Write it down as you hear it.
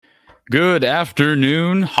Good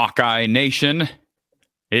afternoon, Hawkeye Nation.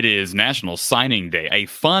 It is National Signing Day, a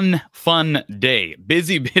fun day,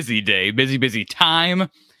 busy day, busy time.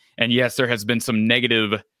 And yes, there has been some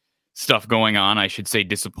negative stuff going on. I should say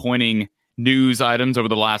disappointing news items over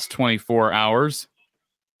the last 24 hours.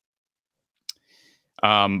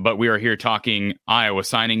 But we are here talking Iowa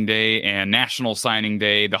Signing Day and National Signing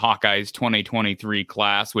Day, the Hawkeyes 2023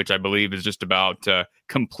 class, which I believe is just about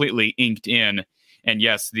completely inked in. And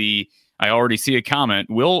yes, I already see a comment.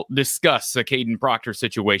 We'll discuss the Caden Proctor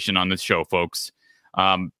situation on this show, folks.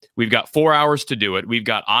 We've got 4 hours to do it. We've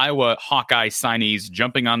got Iowa Hawkeye signees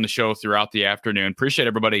jumping on the show throughout the afternoon. Appreciate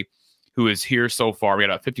everybody who is here so far. We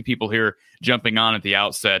got about 50 people here jumping on at the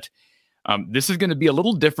outset. This is going to be a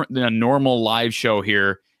little different than a normal live show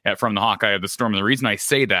here from the Hawkeye of the Storm. And the reason I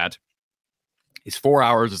say that is 4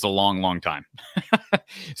 hours is a long time.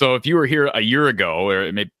 So if you were here a year ago,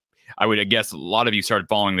 or maybe I would guess a lot of you started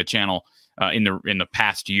following the channel in the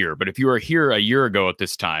past year. But if you were here a year ago at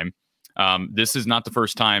this time, this is not the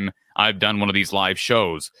first time I've done one of these live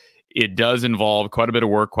shows. It does involve quite a bit of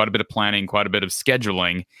work, quite a bit of planning, quite a bit of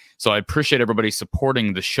scheduling. So I appreciate everybody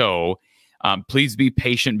supporting the show. Please be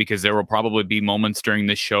patient because there will probably be moments during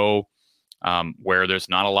this show where there's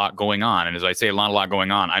not a lot going on. And as I say, not a lot going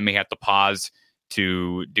on, I may have to pause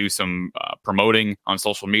to do some promoting on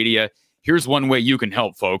social media. Here's one way you can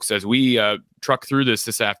help, folks, as we truck through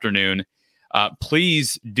this afternoon.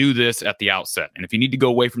 Please do this at the outset. And if you need to go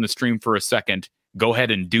away from the stream for a second, go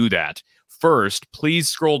ahead and do that. First, please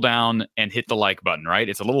scroll down and hit the like button, right?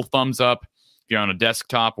 It's a little thumbs up. If you're on a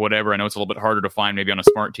desktop, whatever, I know it's a little bit harder to find maybe on a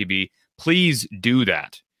smart TV. Please do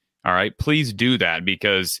that. All right. Please do that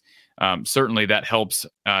because certainly that helps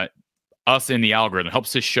us in the algorithm,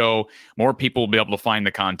 helps this show. More people will be able to find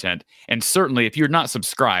the content. And certainly if you're not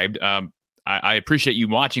subscribed, I appreciate you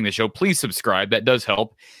watching the show. Please subscribe. That does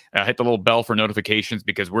help. Hit the little bell for notifications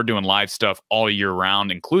because we're doing live stuff all year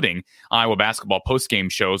round, including Iowa basketball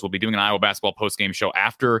postgame shows. We'll be doing an Iowa basketball postgame show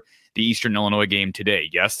after the Eastern Illinois game today.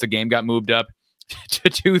 Yes, the game got moved up to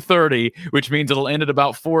 2:30, which means it'll end at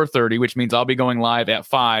about 4:30, which means I'll be going live at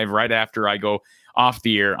 5 right after I go off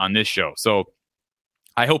the air on this show. So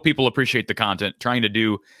I hope people appreciate the content, trying to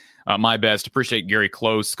do my best. Appreciate Gary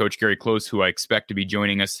Close, Coach Gary Close, who I expect to be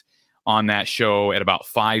joining us on that show at about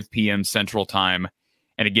 5 p.m. Central Time.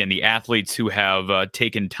 And again, the athletes who have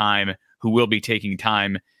taken time, who will be taking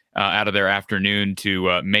time out of their afternoon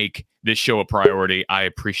to make this show a priority, I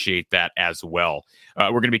appreciate that as well. We're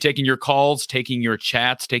going to be taking your calls, taking your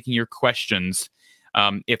chats, taking your questions.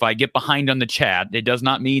 If I get behind on the chat, it does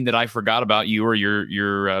not mean that I forgot about you or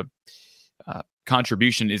your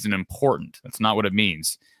contribution isn't important. That's not what it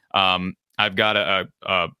means. I've got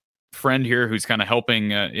a friend here who's kind of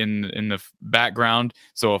helping in the background.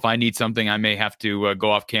 So if I need something, I may have to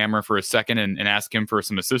go off camera for a second and ask him for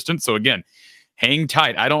some assistance. So again, hang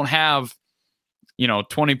tight. I don't have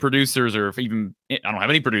 20 producers, or even I don't have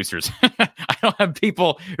any producers. I don't have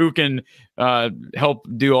people who can help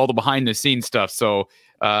do all the behind the scenes stuff. So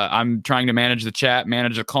I'm trying to manage the chat,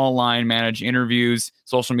 manage the call line, manage interviews,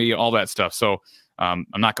 social media, all that stuff. So I'm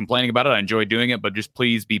not complaining about it. I enjoy doing it, but just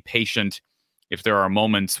please be patient if there are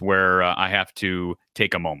moments where I have to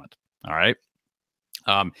take a moment. All right.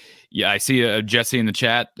 I see Jesse in the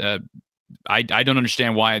chat. I don't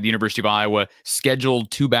understand why the University of Iowa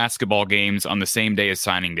scheduled 2 basketball games on the same day as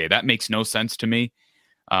signing day. That makes no sense to me.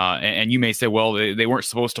 And you may say, well, they weren't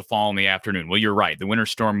supposed to fall in the afternoon. Well, you're right. The Winter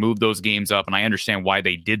Storm moved those games up, and I understand why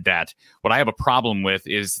they did that. What I have a problem with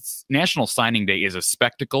is National Signing Day is a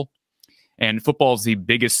spectacle. And football is the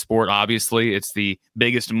biggest sport, obviously. It's the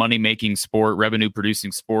biggest money-making sport,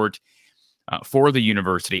 revenue-producing sport for the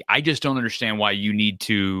university. I just don't understand why you need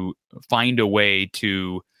to find a way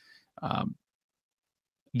to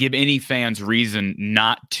give any fans reason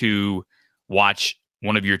not to watch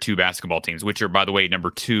one of your 2 basketball teams, which are, by the way, number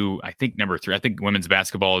 2, I think number 3. I think women's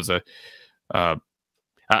basketball is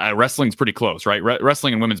wrestling's pretty close, right?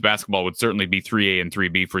 Wrestling and women's basketball would certainly be 3A and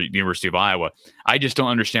 3B for the University of Iowa. I just don't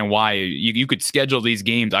understand why you could schedule these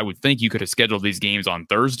games. I would think you could have scheduled these games on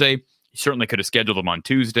Thursday. You certainly could have scheduled them on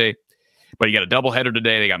Tuesday, but you got a doubleheader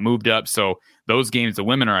today. They got moved up. So those games, the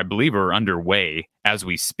women I believe, are underway as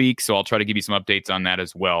we speak. So I'll try to give you some updates on that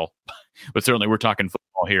as well. But certainly we're talking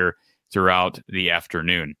football here throughout the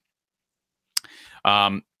afternoon.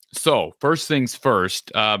 So first things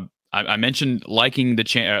first, I mentioned liking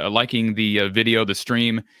the video, the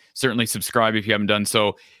stream. Certainly subscribe if you haven't done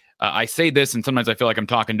so. I say this, and sometimes I feel like I'm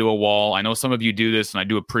talking to a wall. I know some of you do this, and I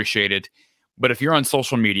do appreciate it. But if you're on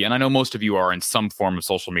social media, and I know most of you are in some form of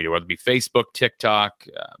social media, whether it be Facebook, TikTok,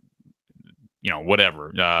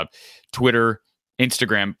 whatever, Twitter,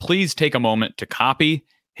 Instagram, please take a moment to copy,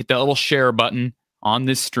 hit that little share button on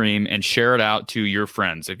this stream and share it out to your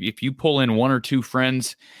friends. If you pull in 1 or 2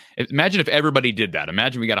 friends, imagine if everybody did that.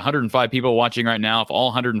 Imagine we got 105 people watching right now. If all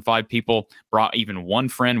 105 people brought even 1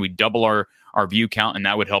 friend, we'd double our view count, and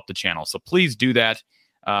that would help the channel. So please do that.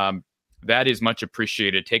 That is much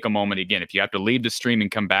appreciated. Take a moment. Again, if you have to leave the stream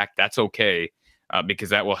and come back, that's okay, because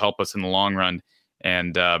that will help us in the long run.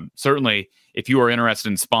 And certainly, if you are interested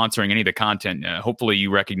in sponsoring any of the content, hopefully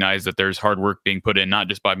you recognize that there's hard work being put in, not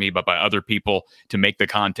just by me, but by other people to make the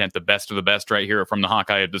content the best of the best right here from the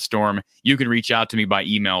Hawkeye of the Storm. You can reach out to me by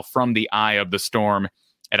email from the eye of the storm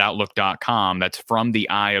at outlook.com. That's from the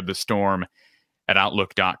eye of the storm at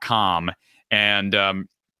outlook.com. And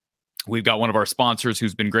we've got one of our sponsors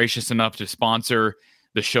who's been gracious enough to sponsor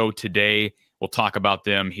the show today. We'll talk about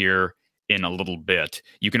them here in a little bit.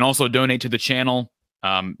 You can also donate to the channel.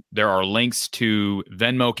 There are links to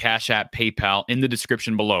Venmo, Cash App, PayPal in the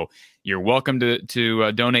description below. You're welcome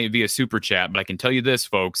to donate via Super Chat, but I can tell you this,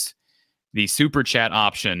 folks, the Super Chat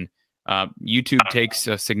option, YouTube takes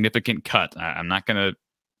a significant cut. I'm not going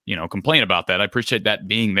to, complain about that. I appreciate that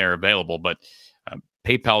being there available, but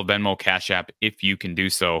PayPal, Venmo, Cash App, if you can do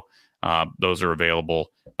so, those are available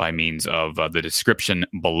by means of the description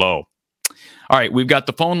below. All right, we've got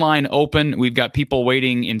the phone line open. We've got people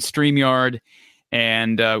waiting in StreamYard,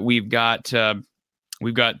 and we've got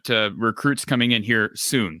recruits coming in here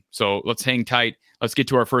soon. So let's hang tight. Let's get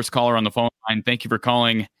to our first caller on the phone line. Thank you for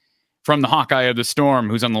calling from the Hawkeye of the Storm.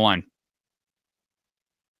 Who's on the line?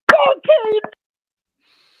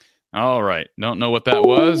 All right. Don't know what that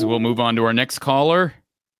was. We'll move on to our next caller.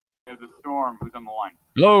 The Storm. Who's on the line?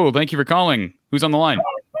 Hello. Thank you for calling. Who's on the line?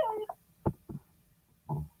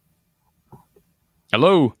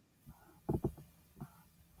 Hello.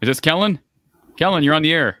 Is this Kellen? Kellen, you're on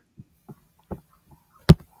the air.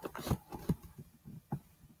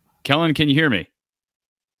 Kellen, can you hear me?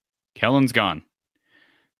 Kellen's gone.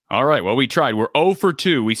 All right. Well, we tried. We're 0 for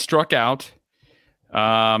 2. We struck out.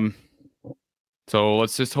 So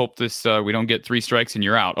let's just hope this we don't get 3 strikes and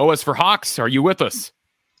you're out. OS for Hawks, are you with us?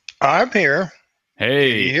 I'm here. Hey.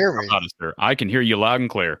 Can you hear me? Sir. I can hear you loud and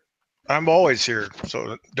clear. I'm always here,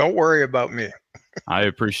 so don't worry about me. I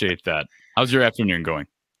appreciate that. How's your afternoon going?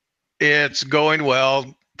 It's going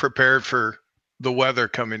well, prepared for the weather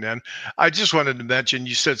coming in. I just wanted to mention,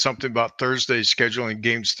 you said something about Thursday, scheduling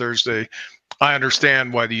games Thursday. I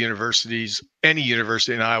understand why any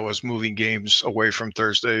university in Iowa is moving games away from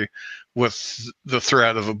Thursday with the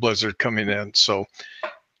threat of a blizzard coming in. So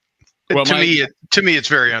to me, it's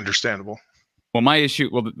very understandable. Well, my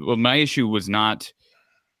issue was not,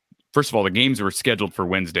 first of all, the games were scheduled for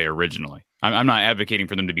Wednesday originally. I'm not advocating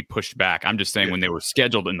for them to be pushed back. I'm just saying when they were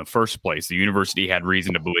scheduled in the first place, the university had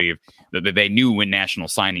reason to believe that they knew when National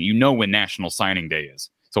Signing Day is.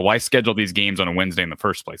 So why schedule these games on a Wednesday in the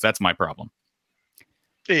first place? That's my problem.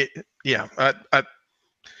 Yeah,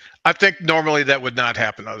 I think normally that would not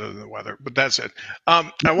happen other than the weather, but that's it.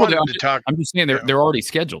 I wanted to talk. I'm just saying they're already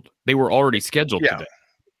scheduled. They were already scheduled today.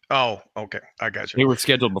 Oh, okay. I got you. They were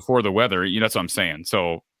scheduled before the weather. That's what I'm saying.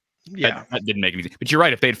 So yeah, that didn't make any sense. But you're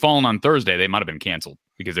right. If they'd fallen on Thursday, they might have been canceled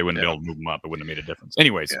because they wouldn't be able to move them up. It wouldn't have made a difference.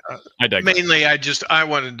 Anyways, I digress. Mainly, I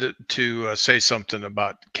wanted to say something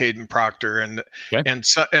about Caden Proctor and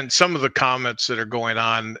some of the comments that are going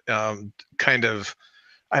on. Kind of,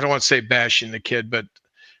 I don't want to say bashing the kid, but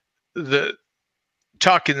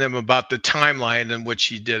talking to them about the timeline in which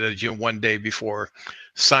he did it, one day before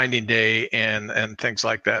signing day and things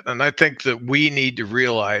like that. And I think that we need to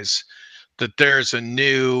realize that there's a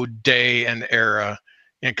new day and era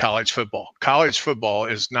in college football. College football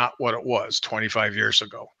is not what it was 25 years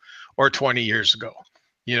ago or 20 years ago.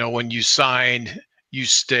 When you signed, you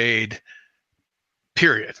stayed,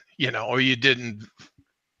 period, or you didn't.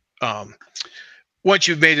 Once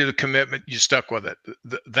you've made it a commitment, you stuck with it.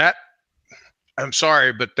 That, I'm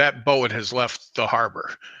sorry, but that boat has left the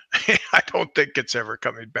harbor. I don't think it's ever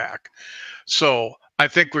coming back. So I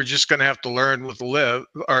think we're just going to have to learn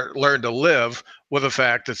to live with the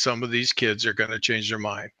fact that some of these kids are going to change their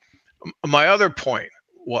mind. My other point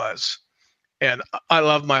was, and I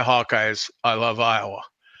love my Hawkeyes, I love Iowa,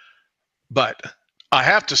 but I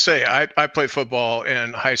have to say, I played football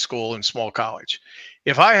in high school and small college.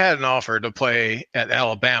 If I had an offer to play at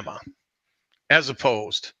Alabama, as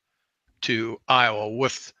opposed to Iowa,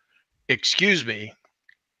 with,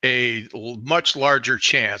 a much larger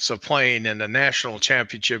chance of playing in the national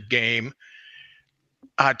championship game,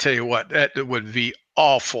 I tell you what, that would be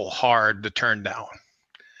awful hard to turn down.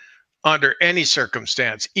 under any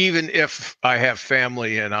circumstance, even if I have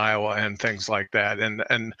family in Iowa and things like that.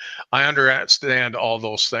 And I understand all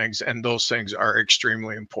those things, and those things are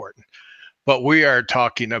extremely important. But we are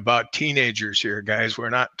talking about teenagers here, guys. We're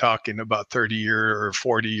not talking about 30-year or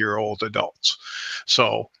 40-year-old adults.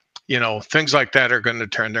 So, things like that are going to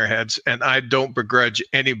turn their heads. And I don't begrudge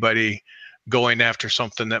anybody going after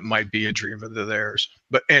something that might be a dream of theirs.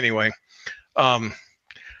 But anyway,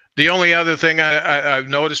 the only other thing I've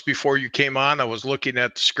noticed before you came on, I was looking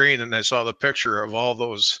at the screen and I saw the picture of all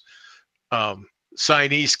those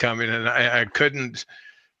signees coming, and I couldn't.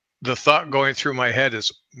 The thought going through my head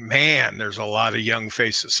is, man, there's a lot of young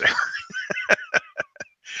faces there.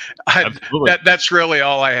 That's really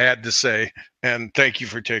all I had to say. And thank you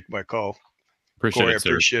for taking my call. Appreciate Corey, it, sir.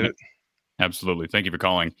 Appreciate it. Absolutely. Thank you for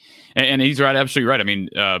calling. And he's right. Absolutely right. I mean,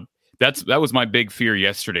 that was my big fear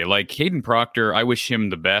yesterday. Like Caden Proctor, I wish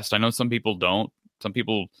him the best. I know some people don't. Some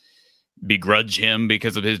people begrudge him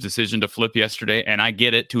because of his decision to flip yesterday. And I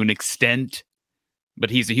get it to an extent. But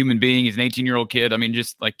he's a human being. He's an 18-year-old kid. I mean,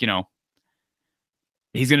 just like, he's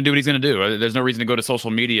going to do what he's going to do. There's no reason to go to social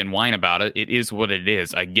media and whine about it. It is what it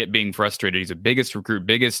is. I get being frustrated. He's the biggest recruit,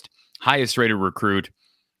 highest rated recruit,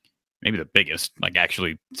 maybe the biggest, like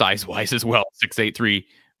actually size-wise as well, 6'8",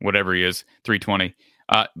 whatever he is, 320.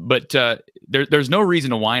 But there's no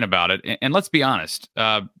reason to whine about it. And let's be honest,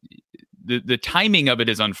 the timing of it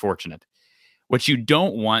is unfortunate. What you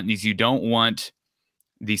don't want is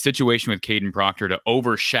the situation with Caden Proctor to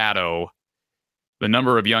overshadow the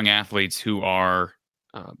number of young athletes who are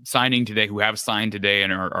signing today, who have signed today,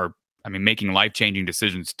 and are making life-changing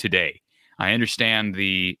decisions today. I understand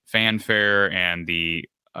the fanfare and the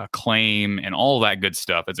acclaim and all that good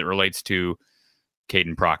stuff as it relates to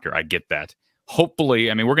Caden Proctor. I get that. Hopefully,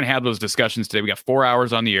 we're going to have those discussions today. We got 4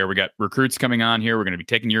 hours on the air. We got recruits coming on here. We're going to be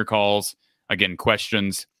taking your calls, again,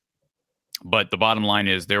 questions. But the bottom line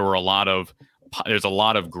is there's a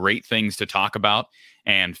lot of great things to talk about,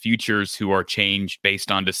 and futures who are changed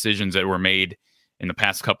based on decisions that were made in the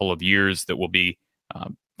past couple of years that will be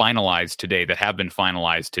finalized today, that have been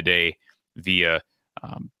finalized today via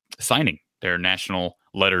signing their national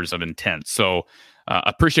letters of intent. So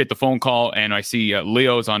appreciate the phone call, and I see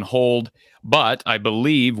Leo's on hold, but I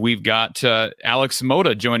believe we've got Alex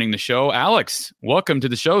Mota joining the show. Alex, welcome to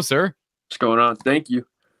the show, sir. What's going on? Thank you.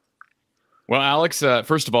 Well, Alex,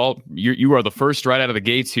 first of all, you are the first right out of the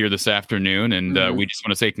gates here this afternoon, and we just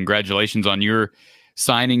want to say congratulations on your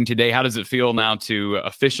signing today. How does it feel now to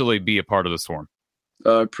officially be a part of the Swarm?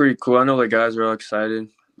 Pretty cool. I know the guys are all excited.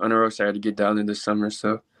 I know we're excited to get down there this summer,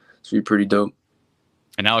 so it's be pretty dope.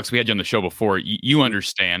 And Alex, we had you on the show before. You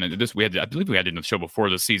understand, and I believe we had you on the show before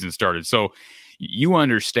the season started. So you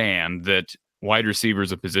understand that wide receiver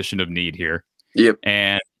is a position of need here. Yep.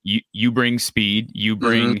 And you bring speed. You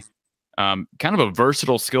bring kind of a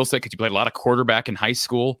versatile skill set because you played a lot of quarterback in high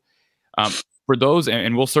school. For those,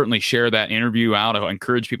 and we'll certainly share that interview out. I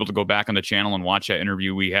encourage people to go back on the channel and watch that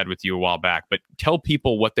interview we had with you a while back. But tell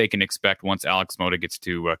people what they can expect once Alex Mota gets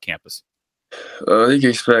to campus. They can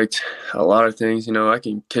expect a lot of things. I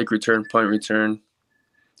can kick return, punt return,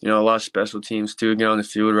 a lot of special teams too, get on the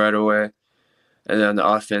field right away. And then the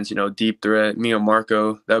offense, deep threat, me and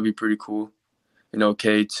Marco, that would be pretty cool.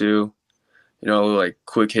 K too, like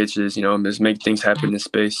quick hitches, just make things happen in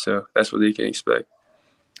space. So that's what they can expect.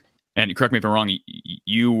 And correct me if I'm wrong,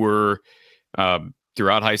 you were,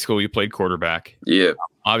 throughout high school, you played quarterback. Yeah.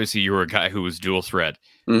 Obviously, you were a guy who was dual threat.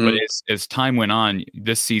 Mm-hmm. But as time went on,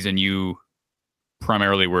 this season, you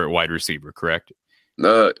primarily were at wide receiver, correct?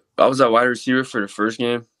 I was at wide receiver for the first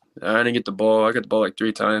game. I didn't get the ball. I got the ball like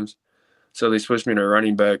 3 times. So they switched me to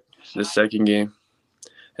running back the second game.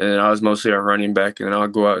 And then I was mostly a running back, and then I'll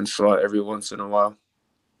go out and slot every once in a while.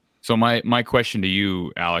 So my question to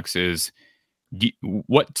you, Alex, is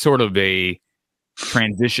what sort of a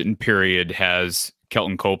transition period has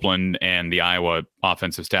Kelton Copeland and the Iowa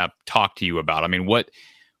offensive staff talked to you about?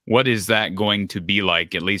 What is that going to be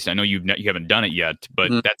like? At least I know you haven't done it yet, but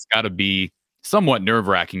that's got to be somewhat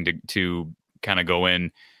nerve-wracking to kind of go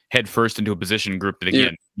in head first into a position group that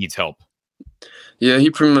again needs help. Yeah, he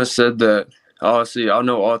pretty much said that. Honestly, I'll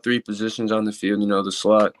know all 3 positions on the field. The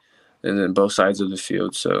slot, and then both sides of the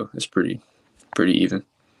field. So it's pretty even.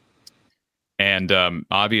 And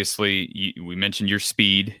obviously, we mentioned your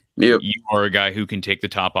speed. Yep. You are a guy who can take the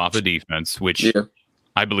top off of defense, which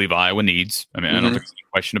I believe Iowa needs. I don't think there's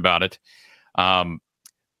any question about it.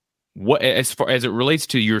 What as far as it relates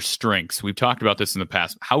to your strengths, we've talked about this in the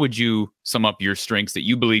past. How would you sum up your strengths that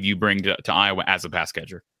you believe you bring to Iowa as a pass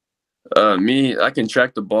catcher? Me, I can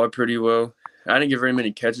track the ball pretty well. I didn't get very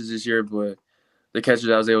many catches this year, but the catches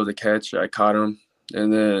I was able to catch, I caught them.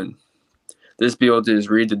 And then just be able to just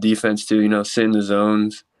read the defense too, sit in the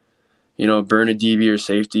zones, burn a DB or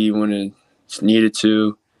safety when it's needed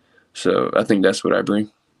to. So I think that's what I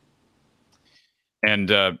bring.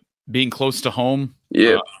 And being close to home,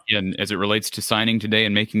 and as it relates to signing today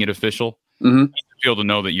and making it official, mm-hmm. I feel to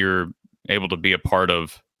know that you're able to be a part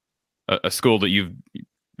of a school that you've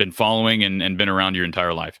been following and been around your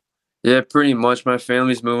entire life. Yeah, pretty much. My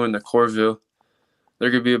family's moving to Corville. They're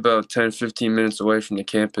going to be about 10, 15 minutes away from the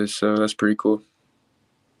campus, so that's pretty cool.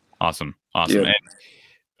 Awesome. Yeah.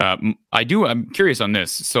 And, I'm curious on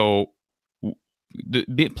this. So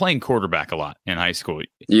playing quarterback a lot in high school.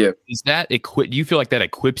 Yeah. Do you feel like that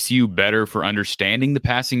equips you better for understanding the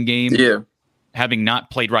passing game? Yeah. Having not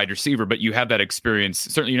played wide receiver, but you have that experience.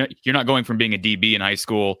 Certainly, you're not going from being a DB in high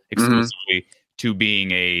school exclusively mm-hmm. to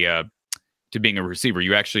being a receiver.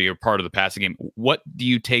 You actually are part of the passing game. What do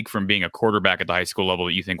you take from being a quarterback at the high school level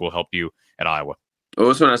that you think will help you at Iowa? Well, it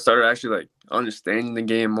was when I started actually understanding the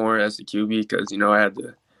game more as a QB because, I had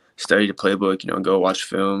to study the playbook, go watch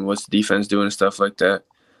film, what's the defense doing and stuff like that.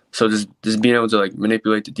 So just being able to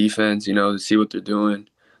manipulate the defense, to see what they're doing,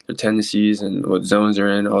 their tendencies and what zones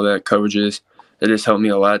they're in, all that coverages. It just helped me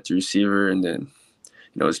a lot to receiver and then,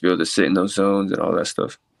 just be able to sit in those zones and all that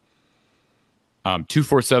stuff.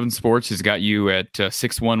 247 Sports has got you at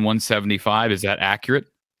 6'1", 175. Is that accurate?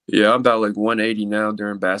 Yeah, I'm about 180 now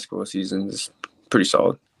during basketball season. It's pretty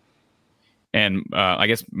solid. And I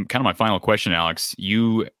guess kind of my final question, Alex,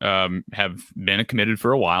 you have been committed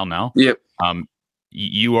for a while now. Yep.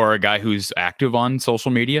 You are a guy who's active on social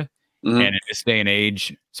media. Mm-hmm. And in this day and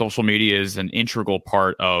age, social media is an integral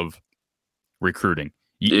part of recruiting.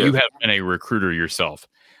 You have been a recruiter yourself.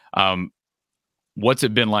 What's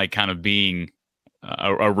it been like kind of being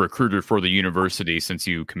a recruiter for the university since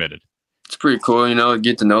you committed? It's pretty cool,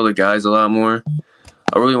 get to know the guys a lot more.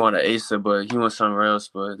 I really want Asa, but he wants somewhere else,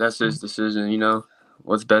 but that's his decision,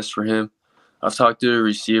 what's best for him. I've talked to the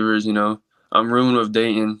receivers, I'm rooming with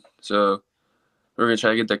Dayton, so we're going to try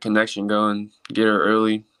to get that connection going, get her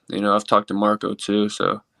early. I've talked to Marco too,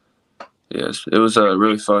 so yes, it was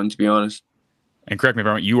really fun, to be honest. And correct me if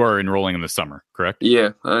I'm wrong, you are enrolling in the summer, correct? Yeah,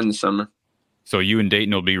 in the summer. So you and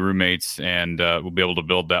Dayton will be roommates, and we'll be able to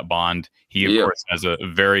build that bond. He, of course, has a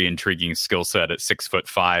very intriguing skill set at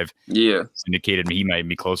 6'5". Yeah, he's indicated he might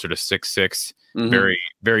be closer to 6'6". Mm-hmm. Very,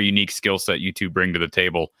 very unique skill set you two bring to the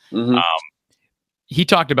table. Mm-hmm. He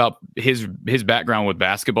talked about his background with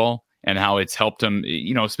basketball and how it's helped him,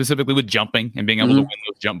 specifically with jumping and being able to win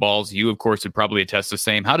those jump balls. You, of course, would probably attest the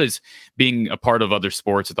same. How does being a part of other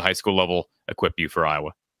sports at the high school level equip you for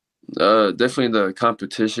Iowa? Definitely the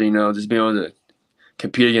competition, just being able to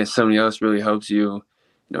compete against somebody else really helps you,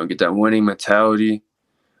 get that winning mentality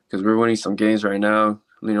because we're winning some games right now.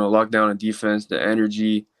 Lockdown and defense, the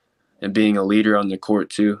energy, and being a leader on the court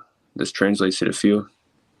too. This translates to the field.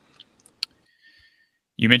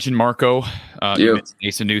 You mentioned Marco. You mentioned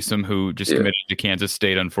Asa Newsom, who just committed to Kansas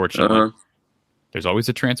State, unfortunately. There's always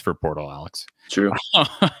a transfer portal, Alex. True.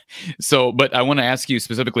 But I want to ask you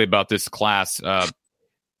specifically about this class.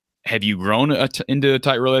 Have you grown into a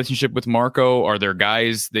tight relationship with Marco? Are there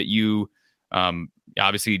guys that you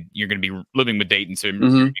obviously you're going to be living with Dayton, so you're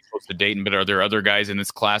going to be close to Dayton, but are there other guys in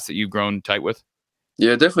this class that you've grown tight with?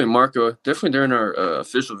 Yeah, definitely Marco. Definitely during our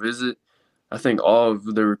official visit, I think all of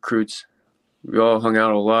the recruits, we all hung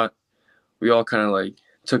out a lot. We all kind of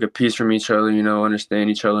took a piece from each other,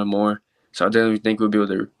 understand each other more. So I definitely think we'll be able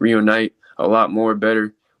to reunite a lot more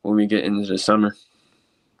better when we get into the summer.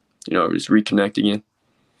 Just reconnect again.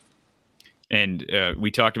 And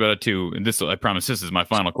we talked about it too. And I promise this is my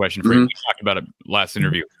final question for you. We talked about it last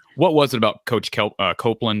interview. What was it about Coach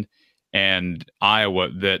Copeland and Iowa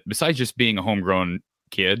that, besides just being a homegrown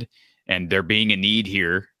kid and there being a need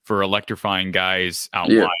here for electrifying guys out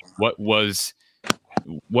wide,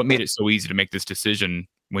 what made it so easy to make this decision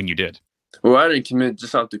when you did? Well, I didn't commit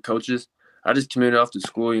just off the coaches. I just committed off the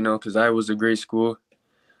school, because Iowa's a great school.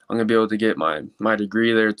 I'm going to be able to get my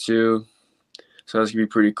degree there too. So that's going to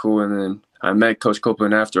be pretty cool. And then I met Coach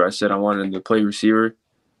Copeland after I said I wanted to play receiver.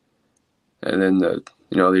 And then the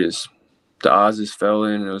odds just fell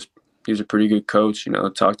in. He was a pretty good coach,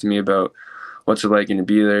 talked to me about what's it like going to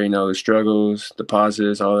be there, the struggles, the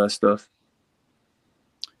positives, all that stuff.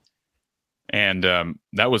 And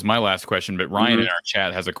that was my last question, but Ryan in our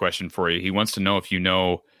chat has a question for you. He wants to know if you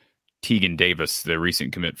know Tegan Davis, the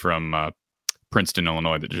recent commit from Princeton,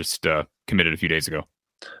 Illinois, that just committed a few days ago.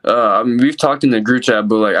 We've talked in the group chat,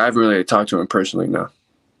 but I haven't really talked to him personally now.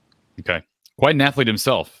 Okay. Quite an athlete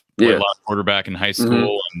himself. Played a lot of quarterback in high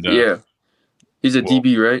school. And, he's a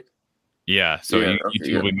DB, right? Yeah. So you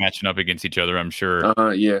two will be matching up against each other, I'm sure.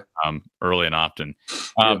 Yeah. Early and often.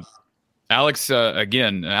 Alex,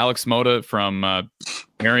 again, Alex Mota from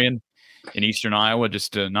Marion in eastern Iowa,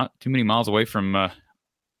 just not too many miles away from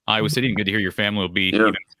Iowa City. And good to hear your family will be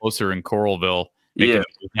even closer in Coralville, making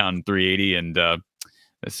it down 380 and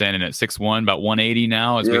standing at 6'1", about 180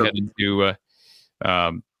 now as we head into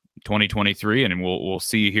 2023, and we'll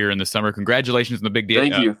see you here in the summer. Congratulations on the big day.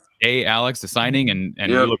 Thank you. Hey, Alex, the signing, and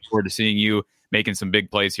we look forward to seeing you making some big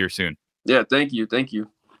plays here soon. Yeah, thank you. Thank you.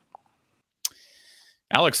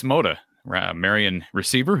 Alex Mota, Marion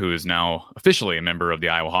receiver, who is now officially a member of the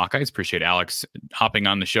Iowa Hawkeyes. Appreciate Alex hopping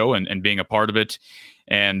on the show and being a part of it.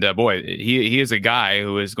 And boy, he is a guy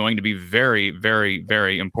who is going to be very, very,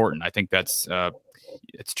 very important. I think that's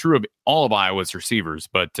it's true of all of Iowa's receivers,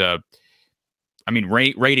 but I mean,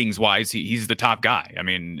 ratings wise, he's the top guy. I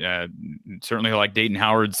mean, certainly like Dayton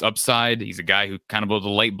Howard's upside. He's a guy who kind of was a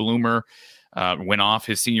late bloomer, went off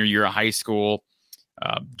his senior year of high school.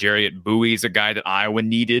 Jarriett Buoy is a guy that Iowa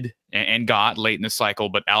needed and got late in the cycle,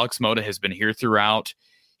 but Alex Mota has been here throughout.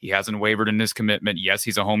 He hasn't wavered in his commitment. Yes,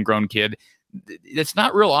 he's a homegrown kid. It's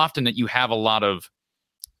not real often that you have a lot of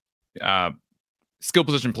skill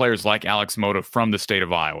position players like Alex Mota from the state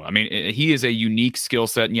of Iowa. I mean, he is a unique skill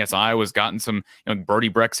set. And yes, Iowa's gotten some, Brody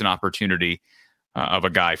Breck's an opportunity of a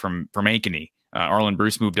guy from Ankeny. Arlen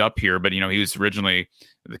Bruce moved up here, but, he was originally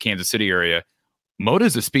the Kansas City area.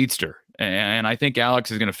 Mota's a speedster. And I think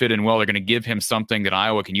Alex is going to fit in well. They're going to give him something that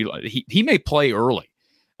Iowa can utilize. He may play early.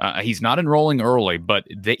 He's not enrolling early, but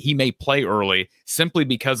he may play early simply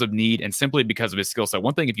because of need and simply because of his skill set.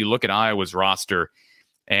 One thing, if you look at Iowa's roster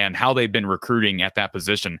and how they've been recruiting at that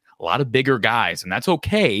position, a lot of bigger guys, and that's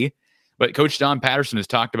okay. But Coach Don Patterson has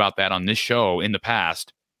talked about that on this show in the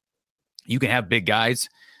past. You can have big guys,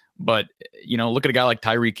 but, look at a guy like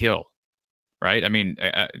Tyreek Hill, right? I mean,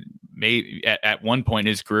 maybe at one point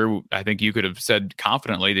in his career, I think you could have said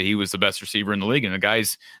confidently that he was the best receiver in the league, and the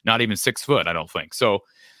guy's not even 6 foot, I don't think. So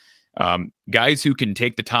guys who can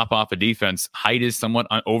take the top off a defense, height is somewhat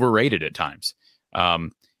overrated at times.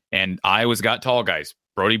 And Iowa's got tall guys.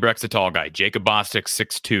 Brody Breck's a tall guy. Jacob Bostic,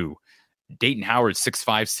 6'2". Dayton Howard,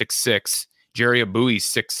 6'5", 6'6". Jarriett Buoy,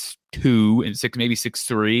 6'2", and maybe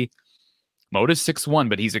 6'3". Mota's 6'1",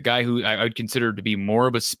 but he's a guy who I would consider to be more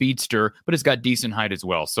of a speedster, but has got decent height as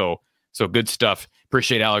well. So good stuff.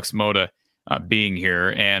 Appreciate Alex Mota being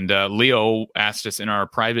here. And Leo asked us in our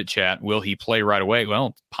private chat, will he play right away?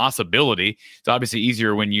 Well, possibility. It's obviously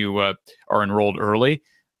easier when you are enrolled early.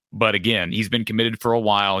 But again, he's been committed for a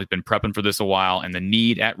while. He's been prepping for this a while. And the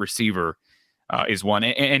need at receiver is one.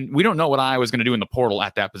 And we don't know what Iowa's going to do in the portal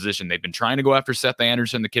at that position. They've been trying to go after Seth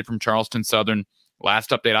Anderson, the kid from Charleston Southern. Last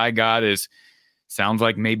update I got is sounds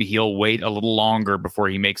like maybe he'll wait a little longer before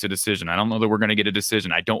he makes a decision. I don't know that we're going to get a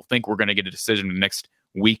decision. I don't think we're going to get a decision in the next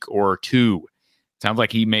week or two. Sounds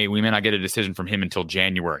like we may not get a decision from him until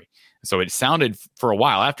January. So it sounded for a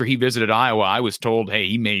while after he visited Iowa, I was told, hey,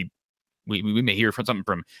 we may hear something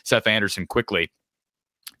from Seth Anderson quickly.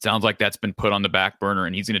 It sounds like that's been put on the back burner,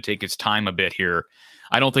 and he's going to take his time a bit here.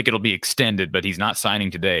 I don't think it'll be extended, but he's not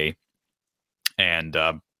signing today. And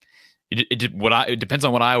it depends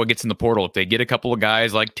on what Iowa gets in the portal. If they get a couple of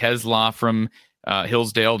guys like Tesla from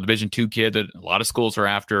Hillsdale, Division II kid that a lot of schools are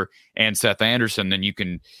after, and Seth Anderson, then you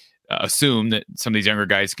can assume that some of these younger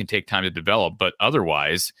guys can take time to develop. But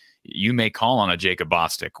otherwise, you may call on a Jacob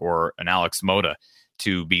Bostic or an Alex Mota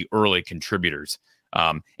to be early contributors.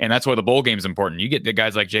 And that's why the bowl game is important. You get the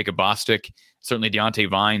guys like Jacob Bostic, certainly Deontay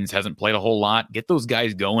Vines hasn't played a whole lot. Get those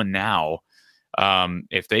guys going now.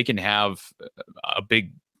 If they can have a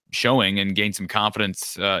big showing and gain some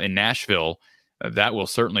confidence in Nashville, that will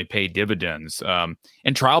certainly pay dividends.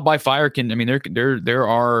 And trial by fire there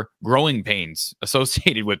are growing pains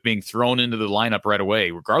associated with being thrown into the lineup right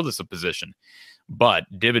away, regardless of position. But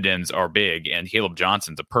dividends are big, and Caleb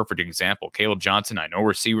Johnson's a perfect example. Caleb Johnson, I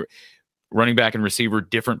know running back and receiver,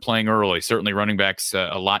 different playing early. Certainly running back's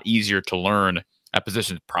a lot easier to learn. That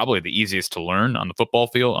position is probably the easiest to learn on the football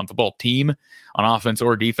field, on football team, on offense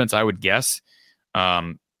or defense, I would guess.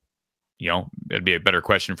 It'd be a better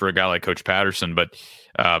question for a guy like Coach Patterson, but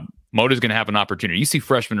Mota's going to have an opportunity. You see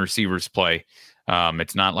freshman receivers play.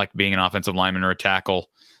 It's not like being an offensive lineman or a tackle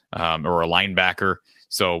or a linebacker.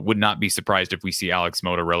 So would not be surprised if we see Alex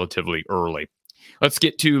Mota relatively early. Let's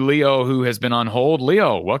get to Leo, who has been on hold.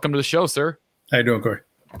 Leo, welcome to the show, sir. How you doing, Corey?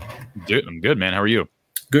 I'm good, man. How are you?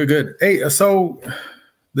 Good. Hey, so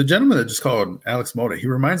the gentleman that just called Alex Mota, he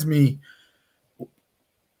reminds me,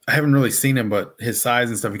 I haven't really seen him, but his size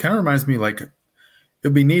and stuff, he kind of reminds me like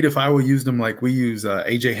it'd be neat if I would use him like we use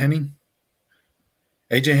AJ Henning.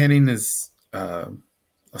 AJ Henning is a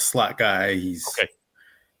slot guy. He's okay.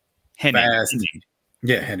 Fast.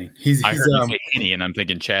 Yeah, Henning. I heard you say Henny, and I'm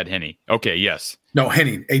thinking Chad Henne. Okay, yes. No,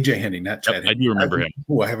 Henning, AJ Henning, not Chad. I do remember him.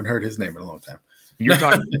 Oh, I haven't heard his name in a long time. You're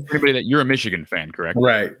talking to anybody that you're a Michigan fan, correct?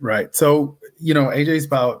 Right. So, AJ's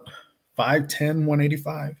about 5'10",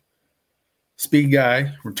 185. Speed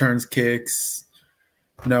guy, returns kicks.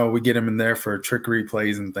 We get him in there for trickery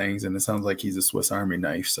plays and things, and it sounds like he's a Swiss Army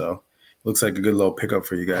knife. So, looks like a good little pickup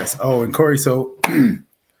for you guys. Oh, and Corey, so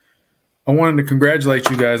I wanted to congratulate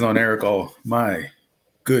you guys on Eric All. My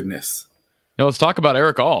goodness. Now, let's talk about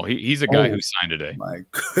Eric All. He's a guy who signed today. My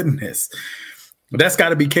goodness. That's got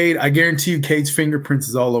to be Cade. I guarantee you Cade's fingerprints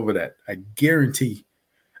is all over that. I guarantee.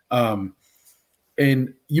 And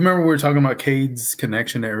you remember we were talking about Cade's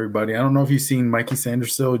connection to everybody. I don't know if you've seen Mikey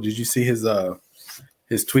Sanders still. Did you see his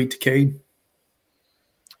tweet to Cade?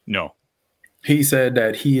 No. He said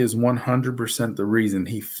that he is 100% the reason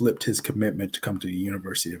he flipped his commitment to come to the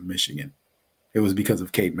University of Michigan. It was because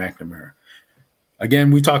of Cade McNamara.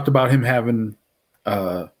 Again, we talked about him having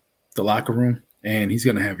the locker room, and he's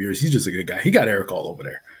going to have yours. He's just a good guy. He got Eric All over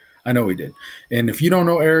there. I know he did. And if you don't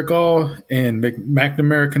know Eric All and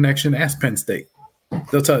McNamara connection, ask Penn State.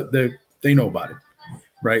 They'll tell they know about it,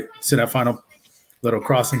 right? See that final little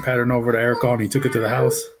crossing pattern over to Eric All, and he took it to the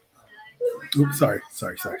house. Oops, sorry.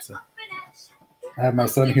 I have my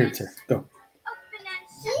son here too. Go.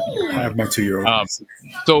 I have my 2-year-old.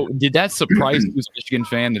 So did that surprise you as a Michigan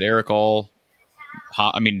fan that Eric All,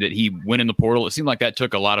 that he went in the portal? It seemed like that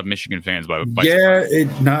took a lot of Michigan fans by surprise.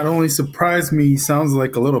 It not only surprised me, he sounds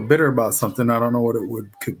like a little bitter about something. I don't know what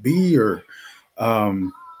it could be, or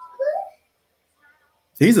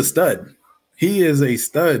he's a stud. He is a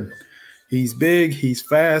stud. He's big, he's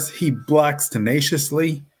fast, he blocks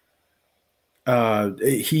tenaciously. I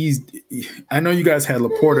know you guys had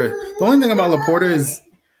Laporta. The only thing about Laporta is,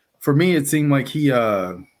 for me, it seemed like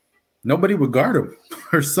nobody would guard him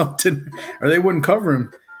or something, or they wouldn't cover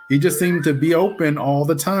him. He just seemed to be open all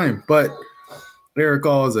the time. But Eric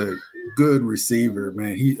All is a good receiver,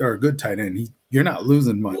 man. Or a good tight end. You're not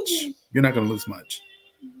losing much. You're not going to lose much.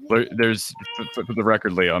 There's, for the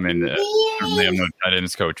record, Leo, certainly I'm no tight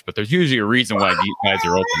ends coach, but there's usually a reason why these guys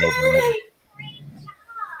are open over and over.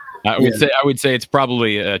 I would say it's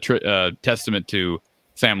probably a testament to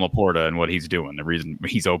Sam Laporta and what he's doing. The reason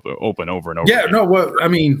he's open over and over. Yeah, again. No, well,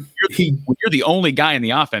 you're the only guy in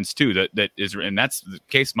the offense too that is, and that's the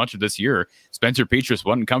case much of this year. Spencer Petras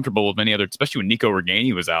wasn't comfortable with many other, especially when Nico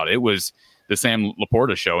Reganey was out. It was the Sam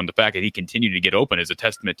Laporta show, and the fact that he continued to get open is a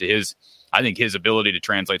testament to his ability to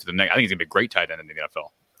translate to the next. I think he's gonna be a great tight end in the NFL.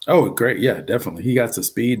 Oh, great! Yeah, definitely. He got the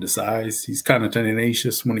speed, the size. He's kind of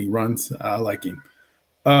tenacious when he runs. I like him.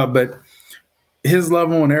 But his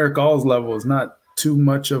level and Eric All's level is not too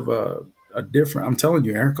much of a difference. I'm telling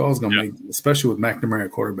you, Eric All's going to make, especially with McNamara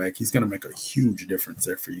at quarterback, he's going to make a huge difference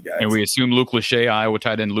there for you guys. And we assume Luke Lachey, Iowa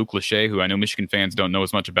tight end Luke Lachey, who I know Michigan fans don't know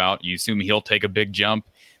as much about, you assume he'll take a big jump.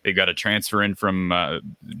 They've got a transfer in from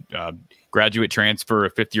graduate transfer,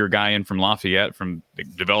 a fifth-year guy in from Lafayette,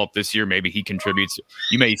 developed this year. Maybe he contributes.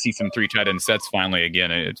 You may see some 3 tight end sets finally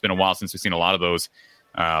again. It's been a while since we've seen a lot of those.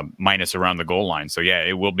 Minus around the goal line. So, yeah,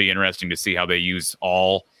 it will be interesting to see how they use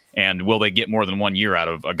All, and will they get more than 1 year out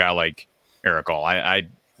of a guy like Eric All? I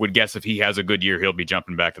would guess if he has a good year, he'll be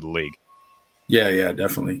jumping back to the league. Yeah,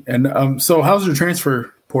 definitely. And so how's your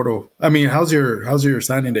transfer portal? How's your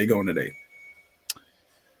signing day going today?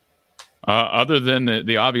 Other than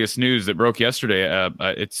the obvious news that broke yesterday,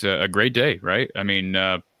 it's a great day, right? I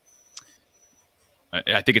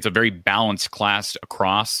think it's a very balanced class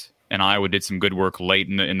across. And Iowa did some good work late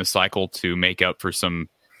in the cycle to make up for some,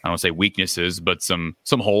 I don't want to say weaknesses, but some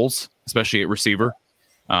holes, especially at receiver.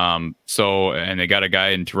 And they got a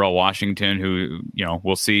guy in Terrell Washington who,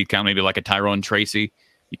 we'll see, kind of maybe like a Tyrone Tracy.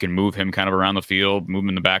 You can move him kind of around the field, move him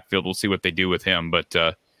in the backfield. We'll see what they do with him. But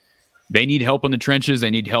they need help in the trenches. They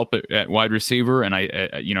need help at wide receiver. And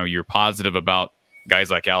you're positive about guys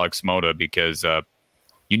like Alex Mota because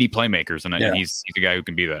you need playmakers, and he's a guy who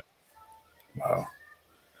can be that. Wow.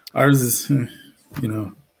 Ours is, I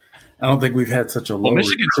don't think we've had such a low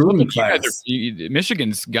recruiting class.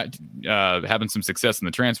 Michigan's got having some success in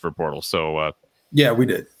the transfer portal. So, yeah, we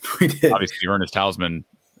did. Obviously, Ernest Hausman,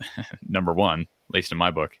 number one, at least in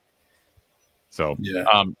my book. So,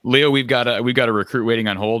 yeah. Leo, we've got a recruit waiting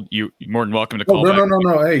on hold. You're more than welcome to call.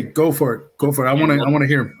 No. Hey, go for it. I want to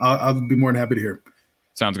hear him. I'll be more than happy to hear him.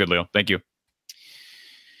 Sounds good, Leo. Thank you.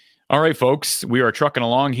 All right, folks, we are trucking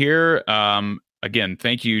along here. Again,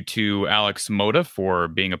 thank you to Alex Mota for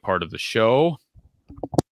being a part of the show.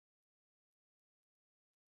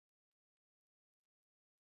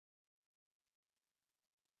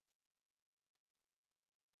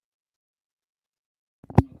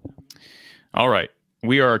 All right.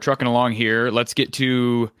 we are trucking along here. Let's get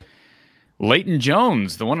to Leighton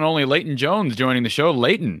Jones, the one and only Leighton Jones joining the show.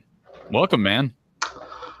 Leighton, welcome, man.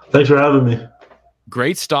 Thanks for having me.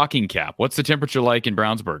 Great stocking cap. What's the temperature like in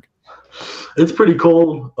Brownsburg? It's pretty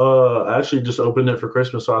cold. I actually just opened it for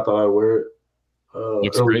Christmas, so I thought I'd wear it.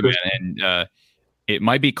 Looks great, man. And it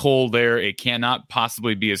might be cold there. It cannot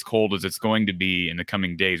possibly be as cold as it's going to be in the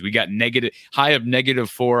coming days. We got high of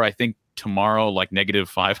 -4, I think, tomorrow, like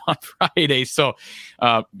 -5 on Friday. So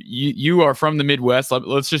you are from the Midwest.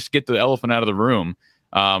 Let's just get the elephant out of the room.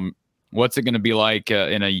 What's it going to be like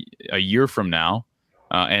in a year from now?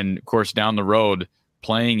 And, of course, down the road,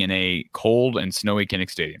 playing in a cold and snowy Kinnick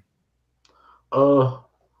Stadium?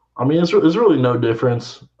 I mean, it's really no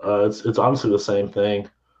difference. It's honestly the same thing.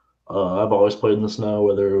 I've always played in the snow,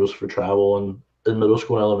 whether it was for travel and in middle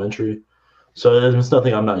school and elementary. So it's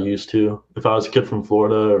nothing I'm not used to. If I was a kid from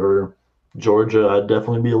Florida or Georgia, I'd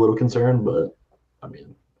definitely be a little concerned, but I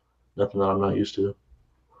mean, nothing that I'm not used to.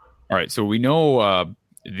 All right. So we know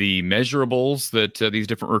the measurables that these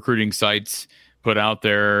different recruiting sites put out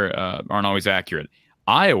there aren't always accurate.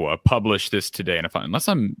 Iowa published this today, and unless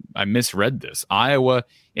I misread this, Iowa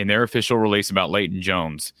in their official release about Leighton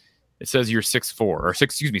Jones, it says you're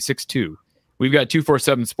 6'2". We've got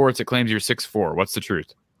 247 Sports that claims you're 6'4". What's the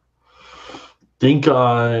truth? Think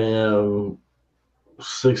I am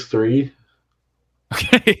 6'3".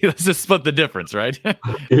 Okay, let's just split the difference, right?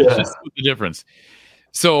 Yeah, just split the difference.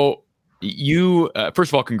 So you, first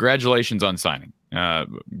of all, congratulations on signing.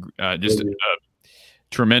 Just a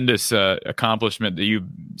tremendous accomplishment that you've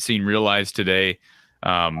seen realized today.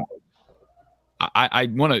 I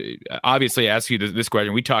want to obviously ask you this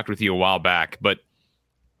question. We talked with you a while back, but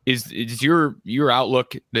is your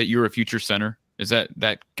outlook that you're a future center? Is that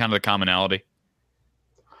kind of the commonality?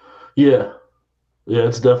 Yeah,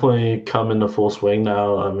 it's definitely come into full swing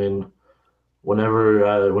now. I mean, whenever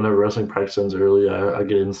wrestling practice ends early, I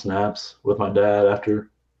get in snaps with my dad after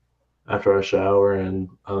I shower, and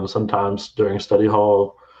sometimes during study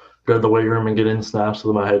hall, go to the weight room and get in snaps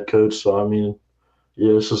with my head coach. So I mean,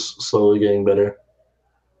 yeah, it's just slowly getting better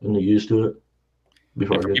and get used to it. And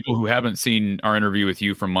for people who haven't seen our interview with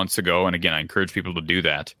you from months ago, and again, I encourage people to do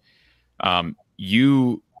that.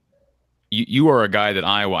 You are a guy that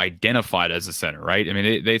Iowa identified as a center, right? I mean,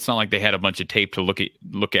 it's not like they had a bunch of tape to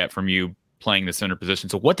look at from you playing the center position.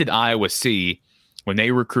 So what did Iowa see when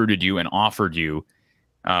they recruited you and offered you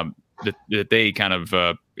that they kind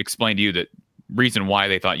of explained to you that reason why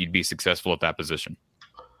they thought you'd be successful at that position?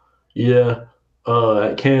 Yeah,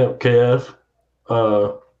 at camp, KF,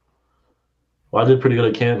 I did pretty good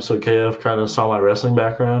at camp, so KF kind of saw my wrestling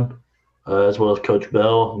background, as well as Coach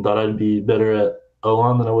Bell, and thought I'd be better at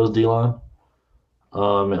O-line than I was D-line.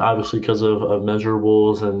 And obviously because of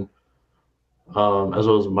measurables and as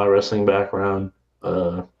well as my wrestling background,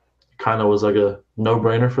 kind of was like a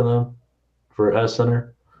no-brainer for them for as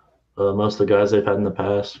center. Most of the guys they've had in the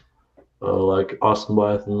past, like Austin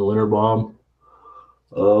Blythe and Linderbaum,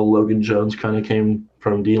 Logan Jones kind of came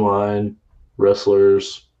from D-line,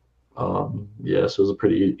 wrestlers. So it was a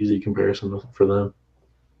pretty easy comparison for them.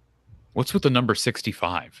 What's with the number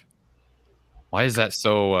 65? Why is that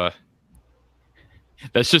so?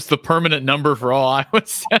 That's just the permanent number for all Iowa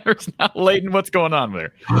centers now. Leighton, what's going on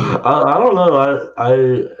there? I don't know.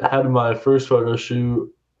 I had my first photo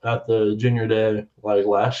shoot at the junior day like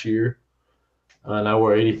last year, and I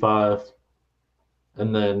wore 85.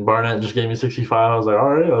 And then Barnett just gave me 65. I was like, all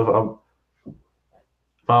right, if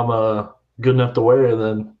I'm good enough to wear it,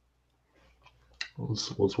 then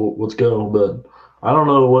let's go. But I don't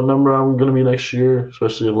know what number I'm going to be next year,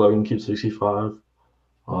 especially if Logan keeps 65.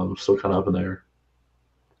 I'm still kind of up in the air.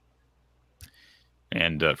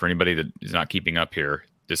 And for anybody that is not keeping up here,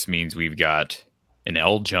 this means we've got an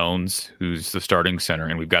L. Jones, who's the starting center,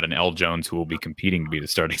 and we've got an L. Jones who will be competing to be the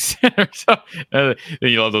starting center. So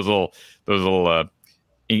you know those little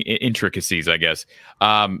intricacies, I guess.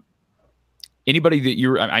 Anybody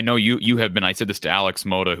that I know you have been. I said this to Alex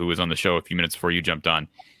Mota, who was on the show a few minutes before you jumped on.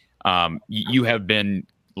 You have been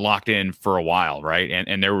locked in for a while, right?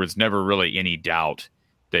 And there was never really any doubt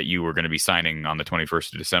that you were going to be signing on the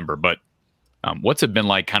 21st of December. But what's it been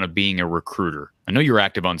like kind of being a recruiter? I know you're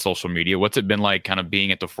active on social media. What's it been like kind of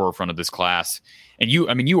being at the forefront of this class? And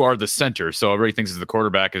you are the center, so everybody thinks the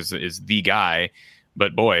quarterback is the guy.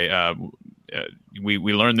 But boy, we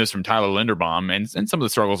learned this from Tyler Linderbaum and some of the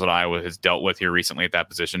struggles that Iowa has dealt with here recently at that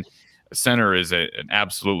position. Center is an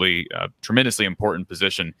absolutely tremendously important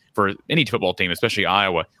position for any football team, especially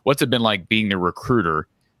Iowa. What's it been like being the recruiter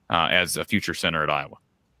as a future center at Iowa?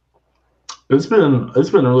 It's been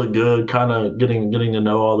really good, kind of getting to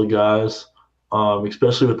know all the guys,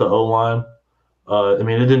 especially with the O-line. I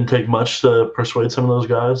mean, it didn't take much to persuade some of those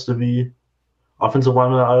guys to be offensive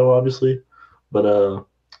linemen at Iowa, obviously. But,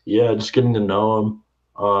 yeah, just getting to know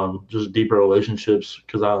them, just deeper relationships,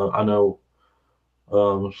 because I know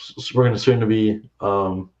we're going to soon to be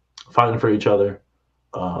fighting for each other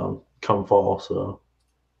come fall. So.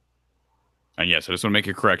 And yes, I just want to make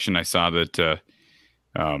a correction. I saw that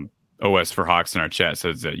OS for Hawks in our chat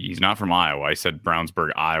says that he's not from Iowa. I said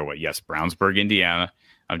Brownsburg, Iowa. Yes, Brownsburg, Indiana.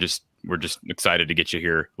 We're just excited to get you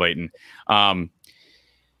here, Leighton.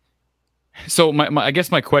 So I guess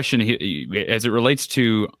my question as it relates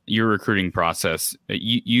to your recruiting process,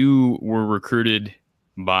 you were recruited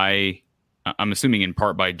by, I'm assuming in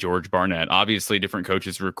part by George Barnett. Obviously, different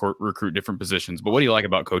coaches recruit different positions. But what do you like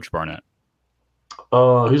about Coach Barnett?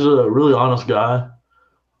 He's a really honest guy.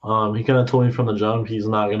 He kind of told me from the jump he's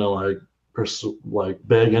not gonna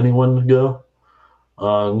beg anyone to go.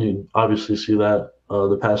 You obviously see that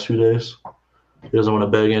the past few days. He doesn't want to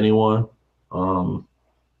beg anyone, or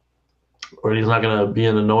he's not gonna be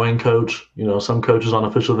an annoying coach. You know, some coaches on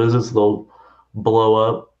official visits they'll blow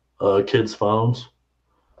up kids' phones,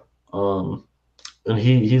 and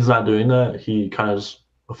he's not doing that. He kind of just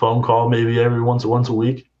a phone call maybe every once a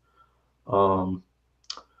week.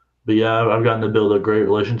 But yeah, I've gotten to build a great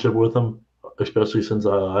relationship with him, especially since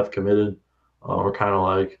I've committed. We're kind of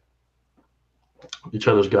like each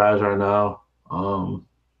other's guys right now.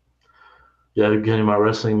 Yeah, getting my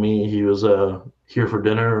wrestling meet. He was here for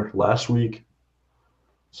dinner last week.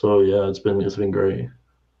 So yeah, it's been great.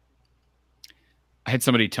 I had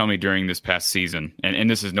somebody tell me during this past season, and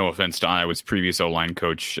this is no offense to Iowa's previous O-line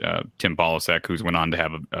coach, Tim Polasek, who's went on to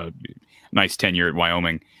have a nice tenure at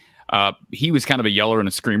Wyoming. He was kind of a yeller and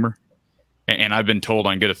a screamer, and I've been told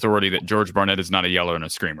on good authority that George Barnett is not a yeller and a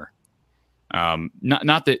screamer.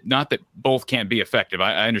 Not that both can't be effective.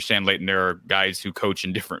 I understand, Leighton, there are guys who coach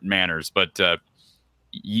in different manners, but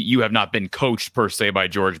you have not been coached per se by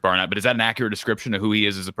George Barnett. But is that an accurate description of who he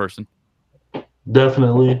is as a person?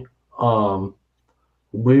 Definitely.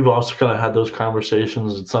 We've also kind of had those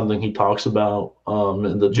conversations. It's something he talks about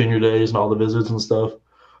in the junior days and all the visits and stuff.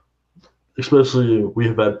 Especially, we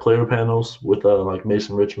have had player panels with like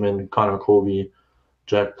Mason Richmond, Connor Colby,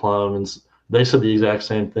 Jack Plum, and they said the exact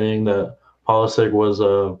same thing, that Polasek was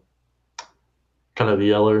kind of a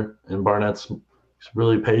yeller, and Barnett's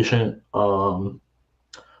really patient. I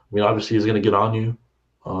mean, obviously, he's going to get on you.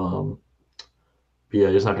 But yeah,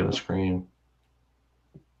 he's not going to scream.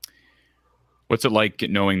 What's it like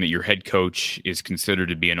knowing that your head coach is considered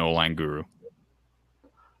to be an O-line guru?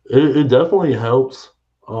 It definitely helps.